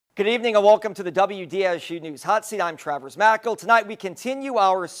Good evening and welcome to the WDSU News Hot Seat. I'm Travers Mackel. Tonight we continue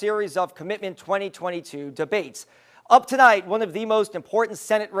our series of Commitment 2022 debates. Up tonight, one of the most important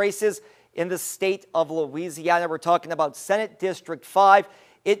Senate races in the state of Louisiana. We're talking about Senate District 5.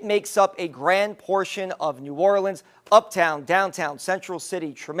 It makes up a grand portion of New Orleans, Uptown, Downtown, Central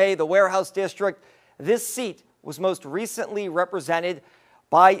City, Treme, the Warehouse District. This seat was most recently represented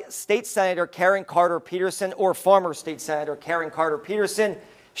by State Senator Karen Carter Peterson, or former State Senator Karen Carter Peterson.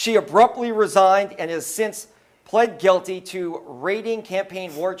 She abruptly resigned and has since pled guilty to raiding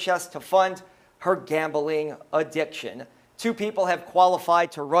campaign war chests to fund her gambling addiction. Two people have qualified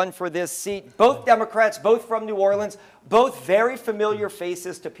to run for this seat, both Democrats, both from New Orleans, both very familiar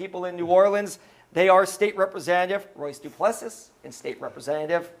faces to people in New Orleans. They are State Representative Royce Duplessis and State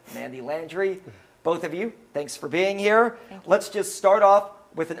Representative Mandy Landry. Both of you, thanks for being here. Let's just start off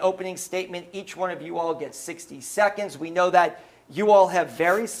with an opening statement. Each one of you all gets 60 seconds. We know that you all have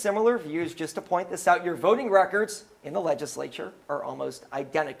very similar views. Just to point this out, your voting records in the legislature are almost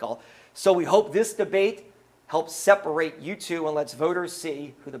identical. So we hope this debate helps separate you two and lets voters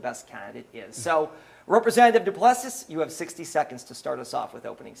see who the best candidate is. So Representative Duplessis, you have 60 seconds to start us off with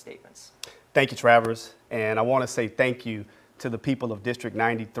opening statements. Thank you, Travers. And I want to say thank you to the people of District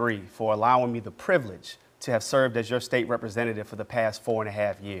 93 for allowing me the privilege to have served as your state representative for the past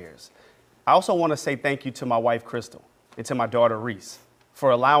 4.5 years. I also want to say thank you to my wife, Crystal, and to my daughter, Reese,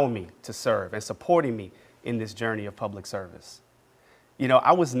 for allowing me to serve and supporting me in this journey of public service. You know,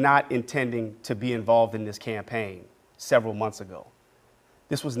 I was not intending to be involved in this campaign several months ago.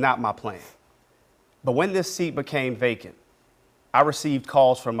 This was not my plan. But when this seat became vacant, I received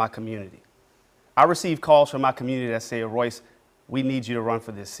calls from my community. I received calls from my community that said, Royce, we need you to run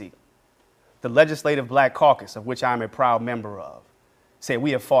for this seat. The Legislative Black Caucus, of which I'm a proud member of, said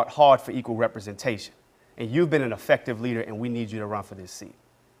we have fought hard for equal representation. And you've been an effective leader, and we need you to run for this seat.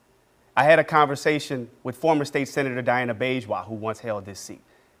 I had a conversation with former State Senator Diana Bajwa, who once held this seat,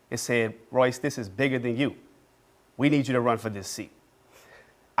 and said, Royce, this is bigger than you. We need you to run for this seat.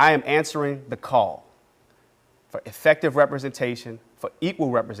 I am answering the call for effective representation, for equal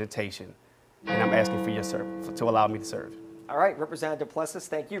representation, and I'm asking for your service, to allow me to serve. All right, Representative Duplessis,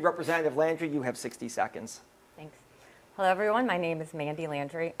 thank you. Representative Landry, you have 60 seconds. Thanks. Hello, everyone. My name is Mandy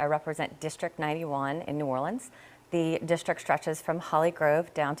Landry. I represent District 91 in New Orleans. The district stretches from Holly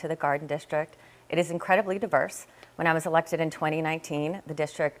Grove down to the Garden District. It is incredibly diverse. When I was elected in 2019, the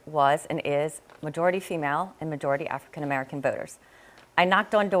district was and is majority female and majority African American voters. I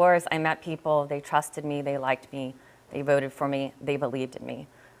knocked on doors, I met people, they trusted me, they liked me, they voted for me, they believed in me.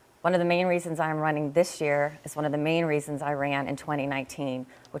 One of the main reasons I'm running this year is one of the main reasons I ran in 2019,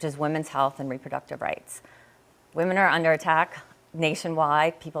 which is women's health and reproductive rights. Women are under attack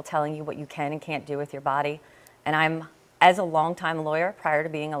nationwide, people telling you what you can and can't do with your body. And as a longtime lawyer prior to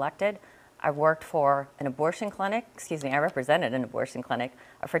being elected, I worked for an abortion clinic, I represented an abortion clinic,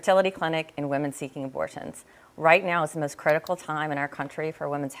 a fertility clinic, and women seeking abortions. Right now is the most critical time in our country for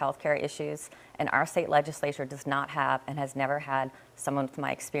women's health care issues, and our state legislature does not have and has never had someone with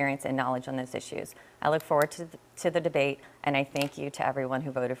my experience and knowledge on those issues. I look forward to the debate, and I thank you to everyone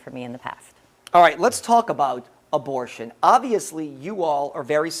who voted for me in the past. All right, let's talk about abortion. Obviously, you all are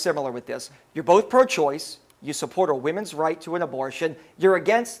very similar with this. You're both pro-choice. You support a women's right to an abortion. You're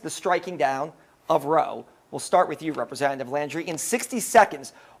against the striking down of Roe. We'll start with you, Representative Landry. In 60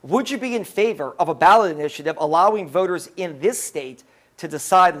 seconds, would you be in favor of a ballot initiative allowing voters in this state to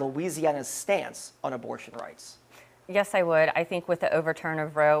decide Louisiana's stance on abortion rights? Yes, I would. I think with the overturn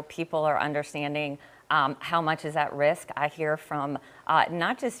of Roe, people are understanding how much is at risk. I hear from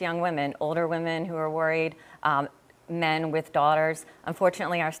not just young women, older women who are worried, men with daughters.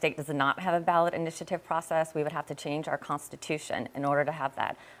 Unfortunately, our state does not have a ballot initiative process. We would have to change our constitution in order to have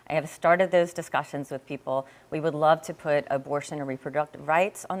that. I have started those discussions with people. We would love to put abortion and reproductive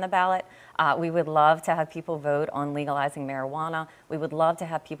rights on the ballot. We would love to have people vote on legalizing marijuana. We would love to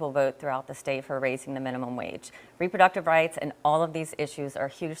have people vote throughout the state for raising the minimum wage. Reproductive rights and all of these issues are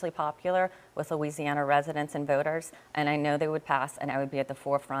hugely popular with Louisiana residents and voters, and I know they would pass, and I would be at the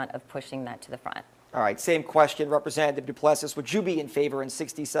forefront of pushing that to the front. All right, same question, Representative Duplessis. Would you be in favor in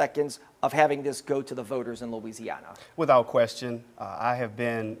 60 seconds of having this go to the voters in Louisiana? Without question, I have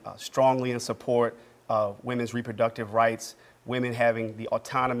been strongly in support of women's reproductive rights, women having the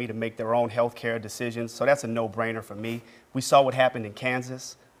autonomy to make their own health care decisions. So that's a no-brainer for me. We saw what happened in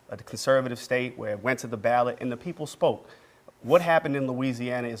Kansas, the conservative state, where it went to the ballot and the people spoke. What happened in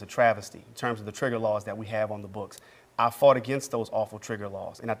Louisiana is a travesty in terms of the trigger laws that we have on the books. I fought against those awful trigger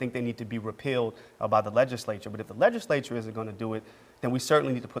laws, and I think they need to be repealed by the legislature. But if the legislature isn't going to do it, then we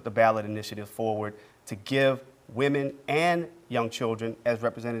certainly need to put the ballot initiative forward to give women and young children, as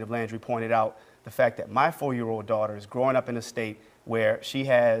Representative Landry pointed out, the fact that my 4-year-old daughter is growing up in a state where she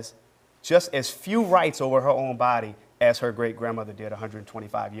has just as few rights over her own body as her great-grandmother did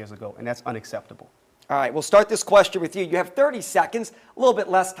 125 years ago, and that's unacceptable. All right, we'll start this question with you. You have 30 seconds, a little bit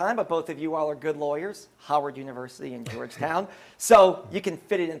less time, but both of you all are good lawyers, Howard University and Georgetown, so you can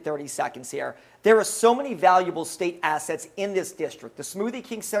fit it in 30 seconds here. There are so many valuable state assets in this district. The Smoothie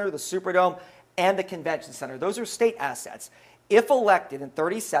King Center, the Superdome, and the Convention Center. Those are state assets. If elected in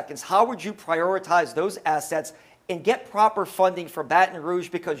 30 seconds, how would you prioritize those assets and get proper funding for Baton Rouge?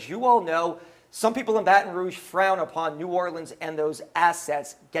 Because you all know some people in Baton Rouge frown upon New Orleans and those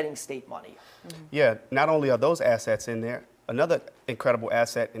assets getting state money. Yeah, not only are those assets in there, another incredible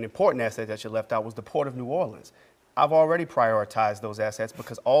asset, an important asset that you left out was the Port of New Orleans. I've already prioritized those assets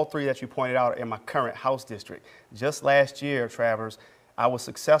because all three that you pointed out are in my current House district. Just last year, Travers, I was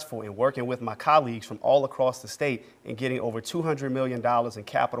successful in working with my colleagues from all across the state in getting over $200 million in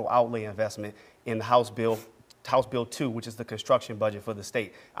capital outlay investment in the House Bill 2, which is the construction budget for the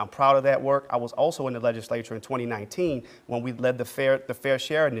state. I'm proud of that work. I was also in the legislature in 2019 when we led the Fair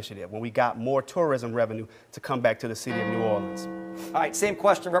Share Initiative, when we got more tourism revenue to come back to the city of New Orleans. All right, same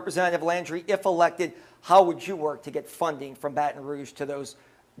question, Representative Landry. If elected, how would you work to get funding from Baton Rouge to those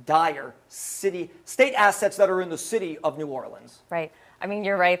dire state assets that are in the city of New Orleans? Right. I mean,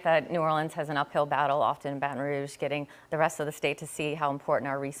 you're right that New Orleans has an uphill battle often in Baton Rouge, getting the rest of the state to see how important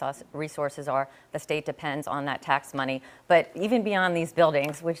our resources are. The state depends on that tax money. But even beyond these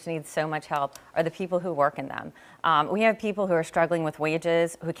buildings, which need so much help, are the people who work in them. We have people who are struggling with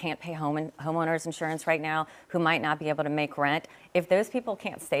wages, who can't pay homeowners insurance right now, who might not be able to make rent. If those people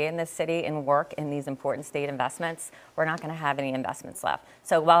can't stay in this city and work in these important state investments, we're not going to have any investments left.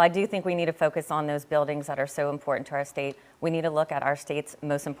 So while I do think we need to focus on those buildings that are so important to our state, we need to look at our state's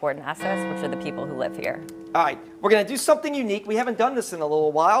most important assets, which are the people who live here. All right, we're going to do something unique. We haven't done this in a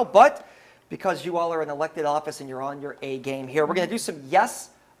little while, but because you all are in elected office and you're on your A game here, we're going to do some yes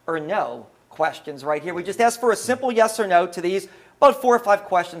or no questions right here. We just ask for a simple yes or no to these, about 4 or 5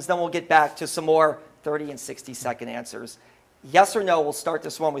 questions, then we'll get back to some more 30 and 60-second answers. Yes or no, we'll start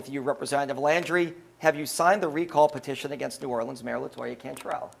this one with you, Representative Landry. Have you signed the recall petition against New Orleans Mayor LaToya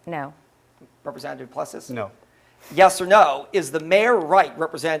Cantrell? No. Representative Duplessis? No. Yes or no, is the mayor right,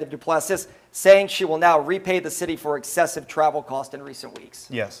 Representative Duplessis, saying she will now repay the city for excessive travel costs in recent weeks?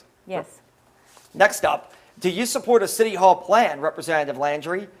 Yes. Yes. Next up, do you support a city hall plan, Representative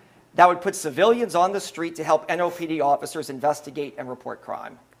Landry, that would put civilians on the street to help NOPD officers investigate and report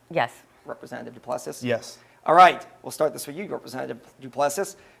crime? Yes. Representative Duplessis? Yes. All right, we'll start this with you, Representative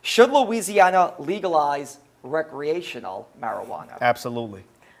Duplessis. Should Louisiana legalize recreational marijuana? Absolutely.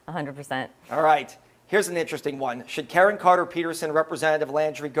 100%. All right, here's an interesting one. Should Karen Carter Peterson, Representative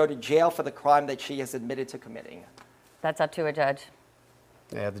Landry, go to jail for the crime that she has admitted to committing? That's up to a judge.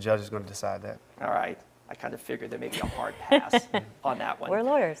 Yeah, the judge is going to decide that. All right, I kind of figured there may be a hard pass on that one. We're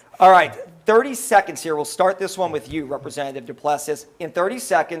lawyers. All right, 30 seconds here. We'll start this one with you, Representative Duplessis. In 30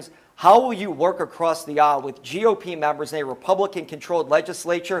 seconds, how will you work across the aisle with GOP members in a Republican-controlled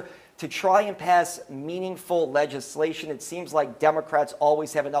legislature to try and pass meaningful legislation? It seems like Democrats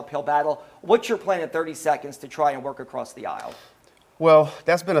always have an uphill battle. What's your plan in 30 seconds to try and work across the aisle? Well,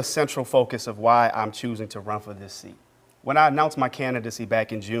 that's been a central focus of why I'm choosing to run for this seat. When I announced my candidacy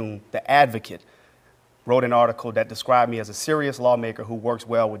back in June, The Advocate wrote an article that described me as a serious lawmaker who works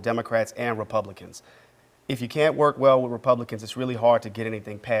well with Democrats and Republicans. If you can't work well with Republicans, it's really hard to get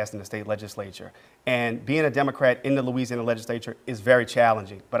anything passed in the state legislature. And being a Democrat in the Louisiana legislature is very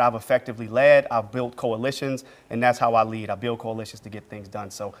challenging, but I've effectively led, I've built coalitions, and that's how I lead. I build coalitions to get things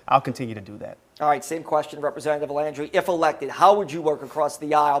done, so I'll continue to do that. All right, same question, Representative Landry. If elected, how would you work across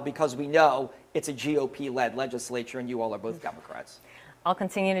the aisle, because we know it's a GOP-led legislature and you all are both Democrats? I'll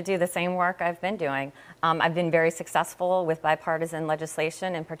continue to do the same work I've been doing. I've been very successful with bipartisan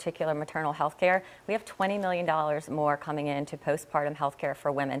legislation, in particular maternal health care. We have $20 million more coming into postpartum health care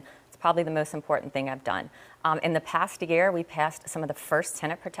for women. It's probably the most important thing I've done. In the past year, we passed some of the first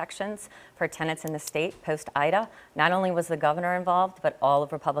tenant protections for tenants in the state post-Ida. Not only was the governor involved, but all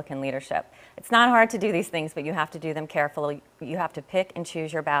of Republican leadership. It's not hard to do these things, but you have to do them carefully. You have to pick and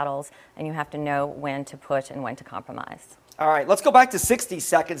choose your battles, and you have to know when to push and when to compromise. All right, let's go back to 60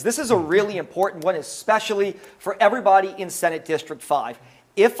 seconds. This is a really important one, especially for everybody in Senate District 5.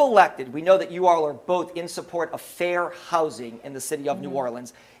 If elected, we know that you all are both in support of fair housing in the city of New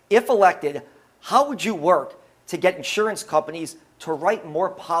Orleans. If elected, how would you work to get insurance companies to write more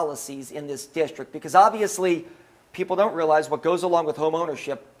policies in this district? Because obviously, people don't realize what goes along with home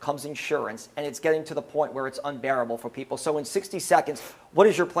ownership comes insurance, and it's getting to the point where it's unbearable for people. So in 60 seconds, What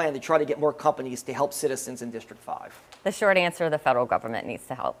is your plan to try to get more companies to help citizens in District 5? The short answer, the federal government needs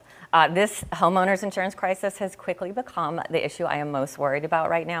to help. This homeowners insurance crisis has quickly become the issue I am most worried about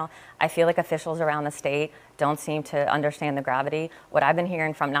right now. I feel like officials around the state don't seem to understand the gravity. What I've been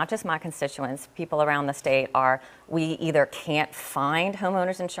hearing from not just my constituents, people around the state are, we either can't find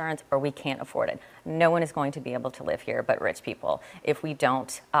homeowners insurance or we can't afford it. No one is going to be able to live here but rich people if we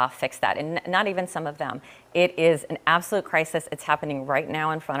don't fix that, and not even some of them. It is an absolute crisis. It's happening right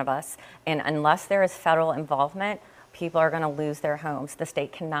now in front of us, and unless there is federal involvement, people are going to lose their homes. The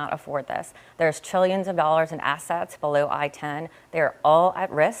state cannot afford this. There's trillions of dollars in assets below I-10. They're all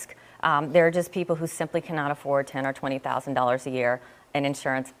at risk. There are just people who simply cannot afford $10,000 or $20,000 a year in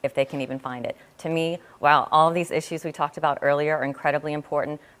insurance if they can even find it. To me, while all of these issues we talked about earlier are incredibly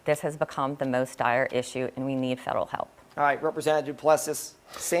important, this has become the most dire issue, and we need federal help. All right, Representative Duplessis,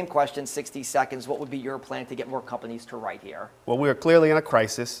 same question, 60 seconds. What would be your plan to get more companies to write here? Well, we are clearly in a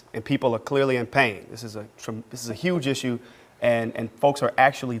crisis, and people are clearly in pain. This is a huge issue, and folks are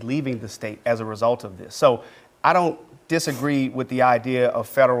actually leaving the state as a result of this. So I don't disagree with the idea of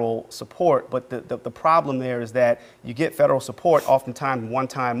federal support, but the problem there is that you get federal support, oftentimes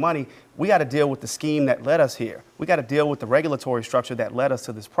one-time money. We got to deal with the scheme that led us here. We got to deal with the regulatory structure that led us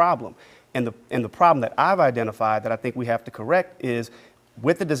to this problem. And the problem that I've identified that I think we have to correct is,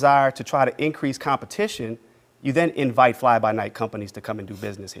 with the desire to try to increase competition, you then invite fly-by-night companies to come and do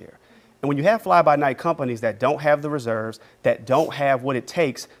business here. And when you have fly-by-night companies that don't have the reserves, that don't have what it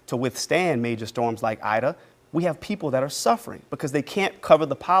takes to withstand major storms like Ida, we have people that are suffering because they can't cover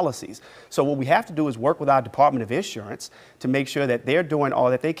the policies. So what we have to do is work with our Department of Insurance to make sure that they're doing all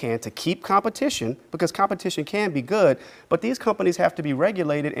that they can to keep competition, because competition can be good, but these companies have to be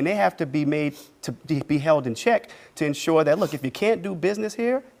regulated and they have to be made to be held in check to ensure that, look, if you can't do business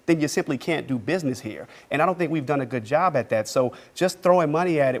here, then you simply can't do business here. And I don't think we've done a good job at that. So just throwing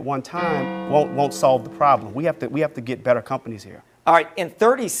money at it one time won't solve the problem. We have to get better companies here. All right, in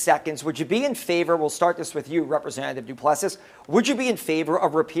 30 seconds, would you be in favor, we'll start this with you, Representative Duplessis, would you be in favor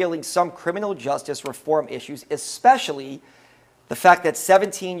of repealing some criminal justice reform issues, especially the fact that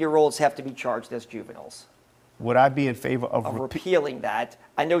 17-year-olds have to be charged as juveniles? Would I be in favor of repealing that?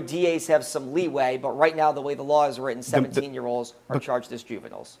 I know DAs have some leeway, but right now, the way the law is written, 17-year-olds are charged as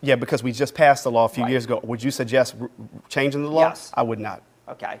juveniles. Yeah, because we just passed the law a few years ago. Would you suggest changing the law? Yes. I would not.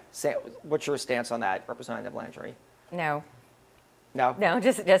 Okay. What's your stance on that, Representative Landry? No. No? No,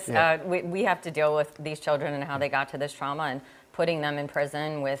 Yeah. we have to deal with these children and how they got to this trauma, and putting them in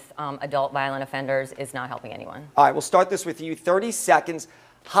prison with adult violent offenders is not helping anyone. All right, we'll start this with you. 30 seconds.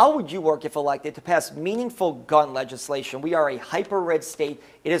 How would you work, if elected, to pass meaningful gun legislation? We are a hyper-red state.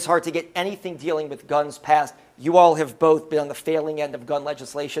 It is hard to get anything dealing with guns passed. You all have both been on the failing end of gun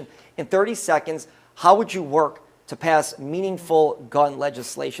legislation. In 30 seconds, how would you work to pass meaningful gun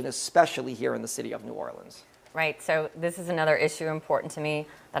legislation, especially here in the city of New Orleans? Right, so this is another issue important to me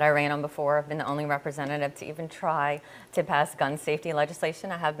that I ran on before. I've been the only representative to even try to pass gun safety legislation.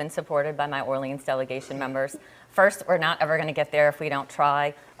 I have been supported by my Orleans delegation members. First, we're not ever going to get there if we don't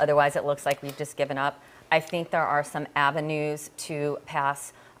try. Otherwise, it looks like we've just given up. I think there are some avenues to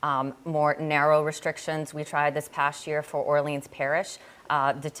pass more narrow restrictions. We tried this past year for Orleans Parish.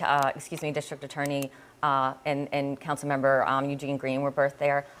 District Attorney and Councilmember Eugene Green were both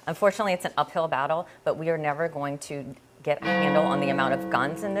there. Unfortunately, it's an uphill battle, but we are never going to get a handle on the amount of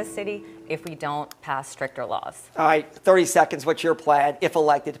guns in this city if we don't pass stricter laws. All right, 30 seconds. What's your plan, if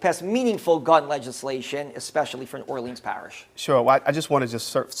elected, to pass meaningful gun legislation, especially for Orleans Parish? Sure. Well, I just want to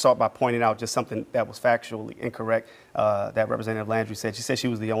just start by pointing out just something that was factually incorrect that Representative Landry said. She said she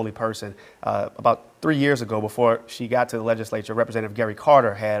was the only person. About 3 years ago, before she got to the legislature, Representative Gary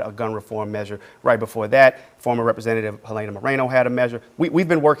Carter had a gun reform measure. Right before that, former Representative Helena Moreno had a measure. We've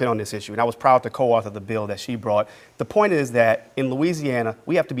been working on this issue, and I was proud to co-author the bill that she brought. The point is that in Louisiana,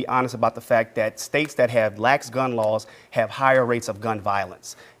 we have to be honest about the fact that states that have lax gun laws have higher rates of gun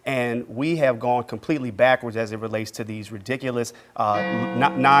violence. And we have gone completely backwards as it relates to these ridiculous,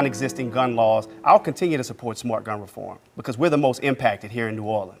 non-existing gun laws. I'll continue to support smart gun reform because we're the most impacted here in New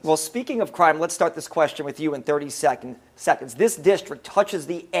Orleans. Well, speaking of crime, let's start this question with you in 30 seconds. This district touches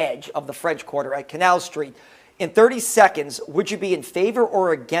the edge of the French Quarter at Canal Street. In 30 seconds, would you be in favor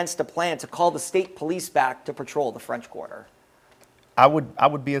or against a plan to call the state police back to patrol the French Quarter? I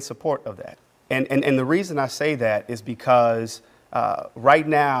would be in support of that. And the reason I say that is because right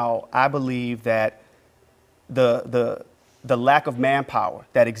now, I believe that the lack of manpower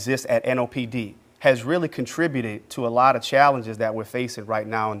that exists at NOPD has really contributed to a lot of challenges that we're facing right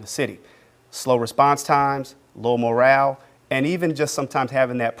now in the city. Slow response times, low morale, And even just sometimes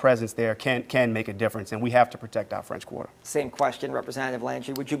having that presence there can make a difference, and we have to protect our French Quarter. Same question, Representative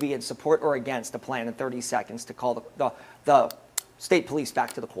Landry. Would you be in support or against a plan in 30 seconds to call the state police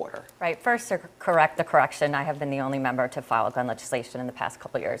back to the quarter? Right. First, to correct the correction, I have been the only member to file gun legislation in the past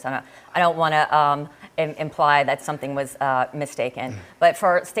couple of years. I don't want to imply that something was mistaken. But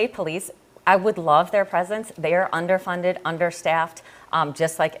for state police, I would love their presence. They are underfunded, understaffed,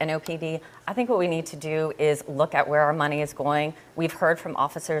 just like NOPD. I think what we need to do is look at where our money is going. We've heard from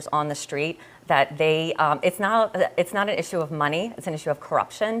officers on the street that it's not an issue of money, it's an issue of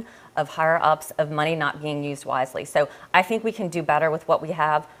corruption, of higher ups, of money not being used wisely. So I think we can do better with what we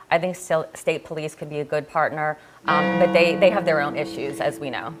have. I think state police could be a good partner, but they have their own issues, as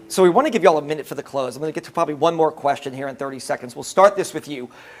we know. So we want to give you all a minute for the close. I'm going to get to probably one more question here in 30 seconds. We'll start this with you.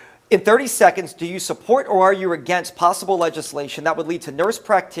 In 30 seconds, do you support or are you against possible legislation that would lead to nurse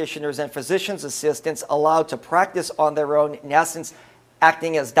practitioners and physician's assistants allowed to practice on their own, in essence,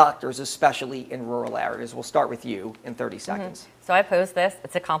 acting as doctors, especially in rural areas? We'll start with you in 30 seconds. So I oppose this.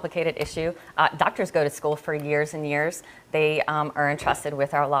 It's a complicated issue. Doctors go to school for years and years. They are entrusted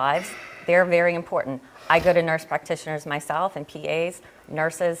with our lives. They're very important. I go to nurse practitioners myself and PAs,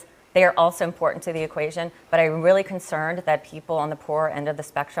 nurses. They are also important to the equation, but I'm really concerned that people on the poor end of the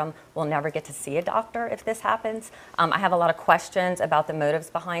spectrum will never get to see a doctor if this happens. I have a lot of questions about the motives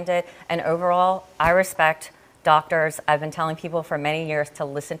behind it, and overall, I respect doctors. I've been telling people for many years to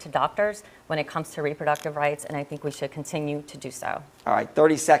listen to doctors when it comes to reproductive rights, and I think we should continue to do so. All right,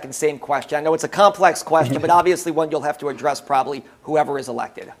 30 seconds, same question. I know it's a complex question, but obviously one you'll have to address probably whoever is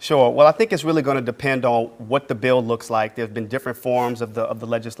elected. Sure. Well, I think it's really going to depend on what the bill looks like. There's been different forms of the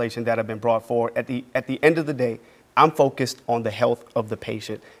legislation that have been brought forward. At the end of the day, I'm focused on the health of the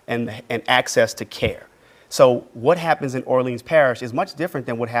patient and access to care. So what happens in Orleans Parish is much different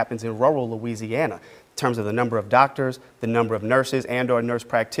than what happens in rural Louisiana in terms of the number of doctors, the number of nurses and/or nurse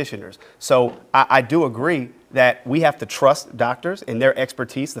practitioners. So I do agree that we have to trust doctors and their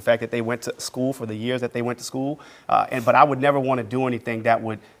expertise, the fact that they went to school for the years that they went to school. But I would never want to do anything that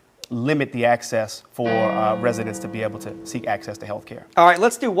would limit the access for residents to be able to seek access to health care. All right,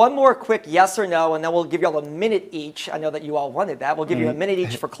 let's do one more quick yes or no, and then we'll give you all a minute each. I know that you all wanted that. We'll give you a minute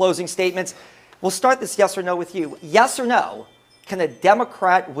each for closing statements. We'll start this yes or no with you. Yes or no, can a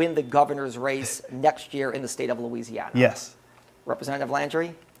Democrat win the governor's race next year in the state of Louisiana? Yes. Representative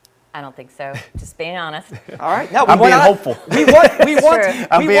Landry? I don't think so, just being honest. All right. No, I'm being hopeful. We want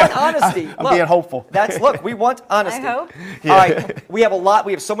honesty. I'm being hopeful. Look, we want honesty. I hope. All right. We have a lot.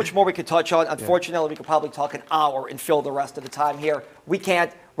 We have so much more we could touch on. Unfortunately, we could probably talk an hour and fill the rest of the time here. We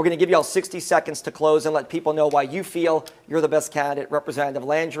can't. We're going to give you all 60 seconds to close and let people know why you feel you're the best candidate. Representative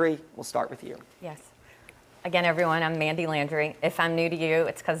Landry, we'll start with you. Yes. Again, everyone, I'm Mandy Landry. If I'm new to you,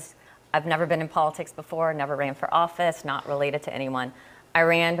 it's because I've never been in politics before, never ran for office, not related to anyone. I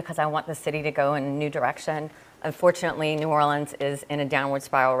ran because I want the city to go in a new direction. Unfortunately, New Orleans is in a downward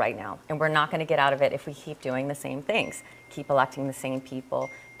spiral right now, and we're not going to get out of it if we keep doing the same things, keep electing the same people,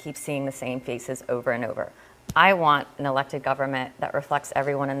 keep seeing the same faces over and over. I want an elected government that reflects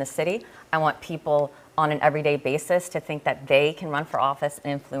everyone in the city. I want people on an everyday basis to think that they can run for office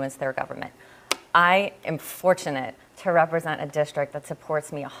and influence their government. I am fortunate to represent a district that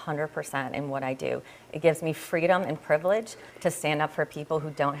supports me 100% in what I do. It gives me freedom and privilege to stand up for people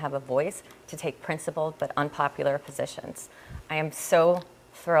who don't have a voice, to take principled but unpopular positions. I am so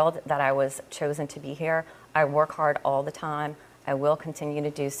thrilled that I was chosen to be here. I work hard all the time. I will continue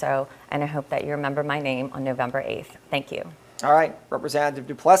to do so, and I hope that you remember my name on November 8th. Thank you. All right, Representative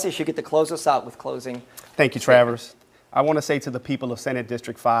Duplessis, you get to close us out with closing. Thank you, Travers. I want to say to the people of Senate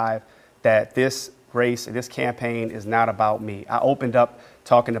District 5 that this race, this campaign is not about me. I opened up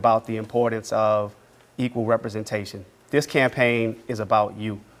talking about the importance of equal representation. This campaign is about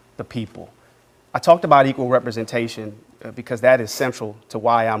you, the people. I talked about equal representation because that is central to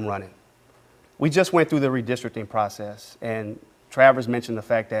why I'm running. We just went through the redistricting process, and Travers mentioned the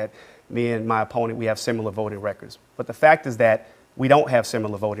fact that me and my opponent, we have similar voting records. But the fact is that we don't have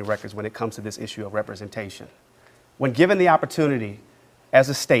similar voting records when it comes to this issue of representation. When given the opportunity as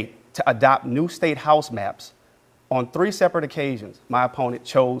a state to adopt new state house maps, on 3 separate occasions, my opponent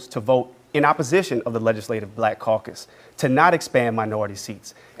chose to vote in opposition of the Legislative Black Caucus, to not expand minority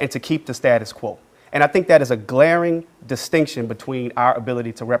seats, and to keep the status quo. And I think that is a glaring distinction between our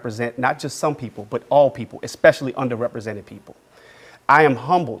ability to represent not just some people, but all people, especially underrepresented people. I am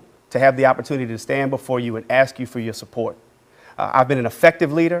humbled to have the opportunity to stand before you and ask you for your support. I've been an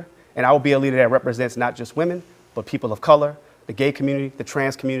effective leader, and I will be a leader that represents not just women, but people of color, the gay community, the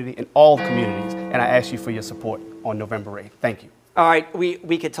trans community, and all communities. And I ask you for your support on November 8th. Thank you. All right,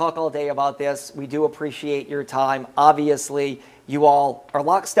 we could talk all day about this. We do appreciate your time. Obviously, you all are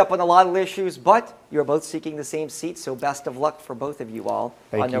lockstep on a lot of issues, but you're both seeking the same seat, so best of luck for both of you all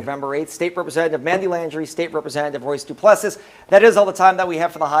Thank on you. November 8th. State Representative Mandy Landry, State Representative Royce Duplessis. That is all the time that we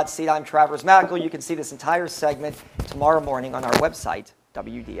have for the hot seat. I'm Travers Mackel. You can see this entire segment tomorrow morning on our website,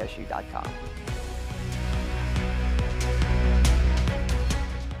 WDSU.com.